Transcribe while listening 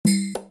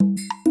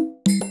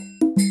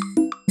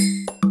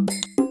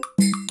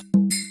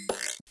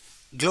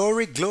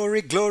Glory,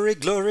 glory, glory,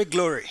 glory,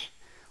 glory.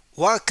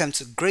 Welcome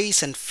to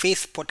Grace and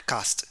Faith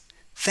Podcast.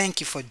 Thank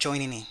you for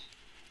joining in.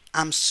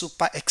 I'm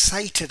super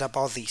excited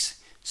about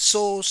this.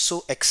 So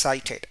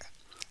excited.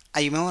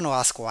 And you may want to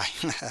ask why.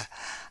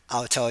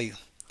 I'll tell you.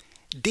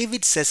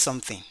 David said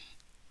something.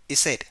 He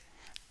said,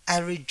 I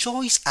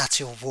rejoice at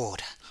your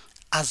word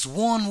as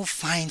one who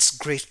finds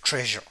great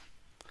treasure.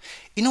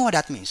 You know what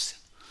that means?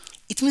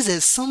 It means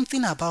there's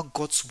something about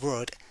God's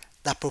word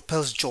that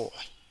propels joy.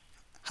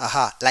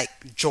 Haha,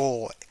 like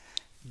joy.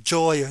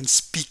 Joy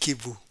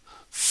unspeakable,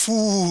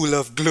 full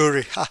of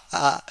glory.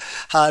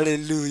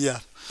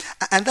 Hallelujah.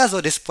 And that's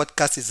what this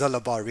podcast is all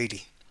about,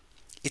 really.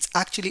 It's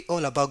actually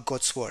all about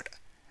God's word.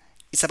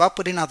 It's about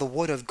putting out the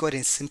word of God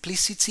in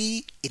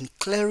simplicity, in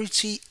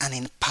clarity, and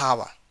in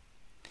power.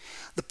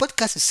 The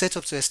podcast is set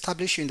up to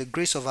establish you in the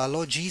grace of our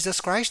Lord Jesus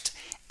Christ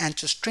and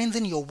to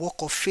strengthen your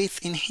walk of faith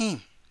in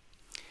Him.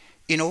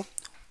 You know,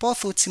 Paul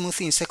told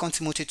Timothy in 2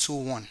 Timothy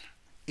 2:1,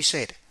 he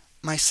said,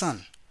 My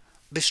son,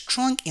 be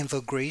strong in the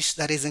grace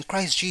that is in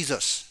Christ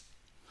Jesus.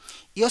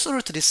 He also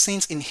wrote to the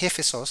saints in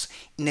Ephesus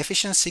in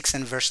Ephesians 6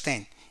 and verse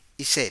 10.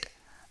 He said,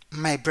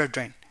 My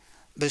brethren,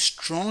 be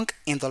strong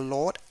in the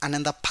Lord and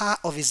in the power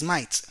of His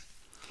might.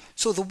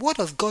 So the word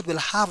of God will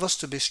have us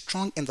to be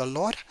strong in the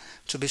Lord,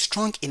 to be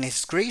strong in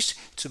His grace,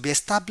 to be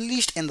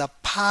established in the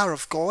power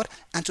of God,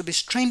 and to be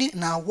strengthened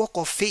in our walk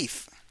of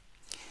faith.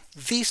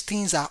 These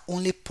things are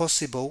only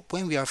possible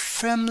when we are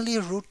firmly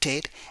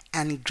rooted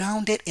and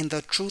grounded in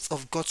the truth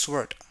of God's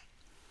word.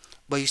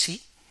 But you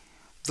see,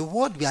 the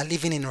world we are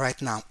living in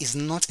right now is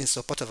not in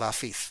support of our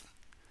faith.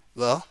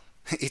 Well,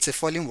 it's a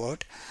fallen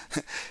world.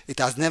 It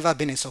has never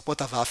been in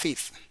support of our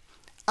faith.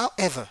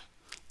 However,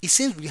 it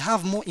seems we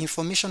have more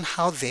information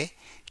out there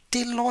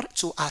tailored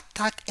to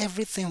attack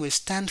everything we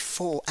stand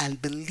for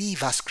and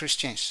believe as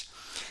Christians,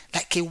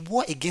 like a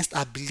war against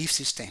our belief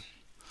system.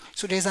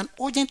 So there's an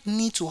urgent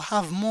need to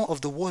have more of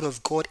the Word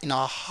of God in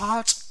our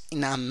hearts,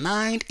 in our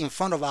mind, in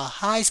front of our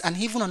eyes, and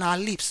even on our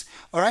lips.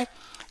 Alright?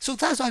 So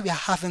that's why we are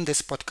having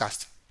this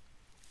podcast.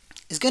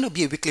 It's going to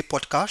be a weekly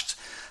podcast.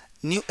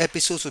 New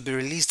episodes will be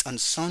released on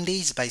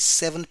Sundays by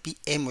 7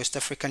 p.m. West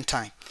African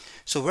time.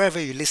 So wherever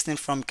you're listening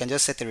from, you can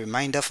just set a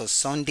reminder for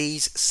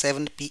Sundays,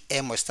 7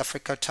 p.m. West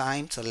Africa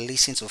time to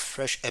listen to a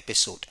fresh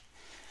episode.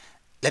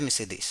 Let me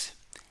say this.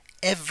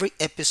 Every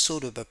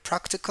episode will be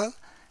practical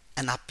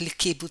and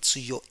applicable to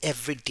your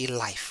everyday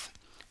life,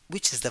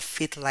 which is the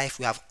faith life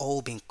we have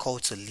all been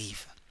called to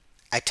live.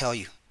 I tell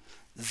you,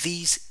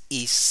 this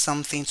is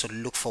something to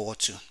look forward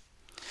to.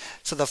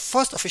 So the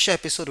first official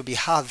episode will be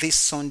held this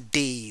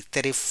Sunday,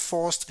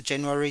 31st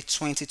January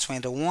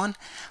 2021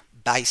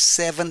 by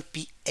 7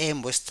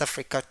 p.m. West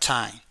Africa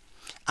time.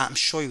 I'm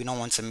sure you don't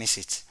want to miss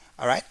it.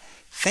 Alright?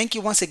 Thank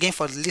you once again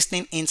for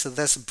listening into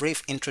this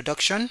brief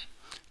introduction.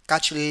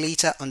 Catch you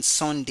later on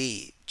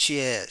Sunday.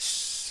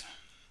 Cheers.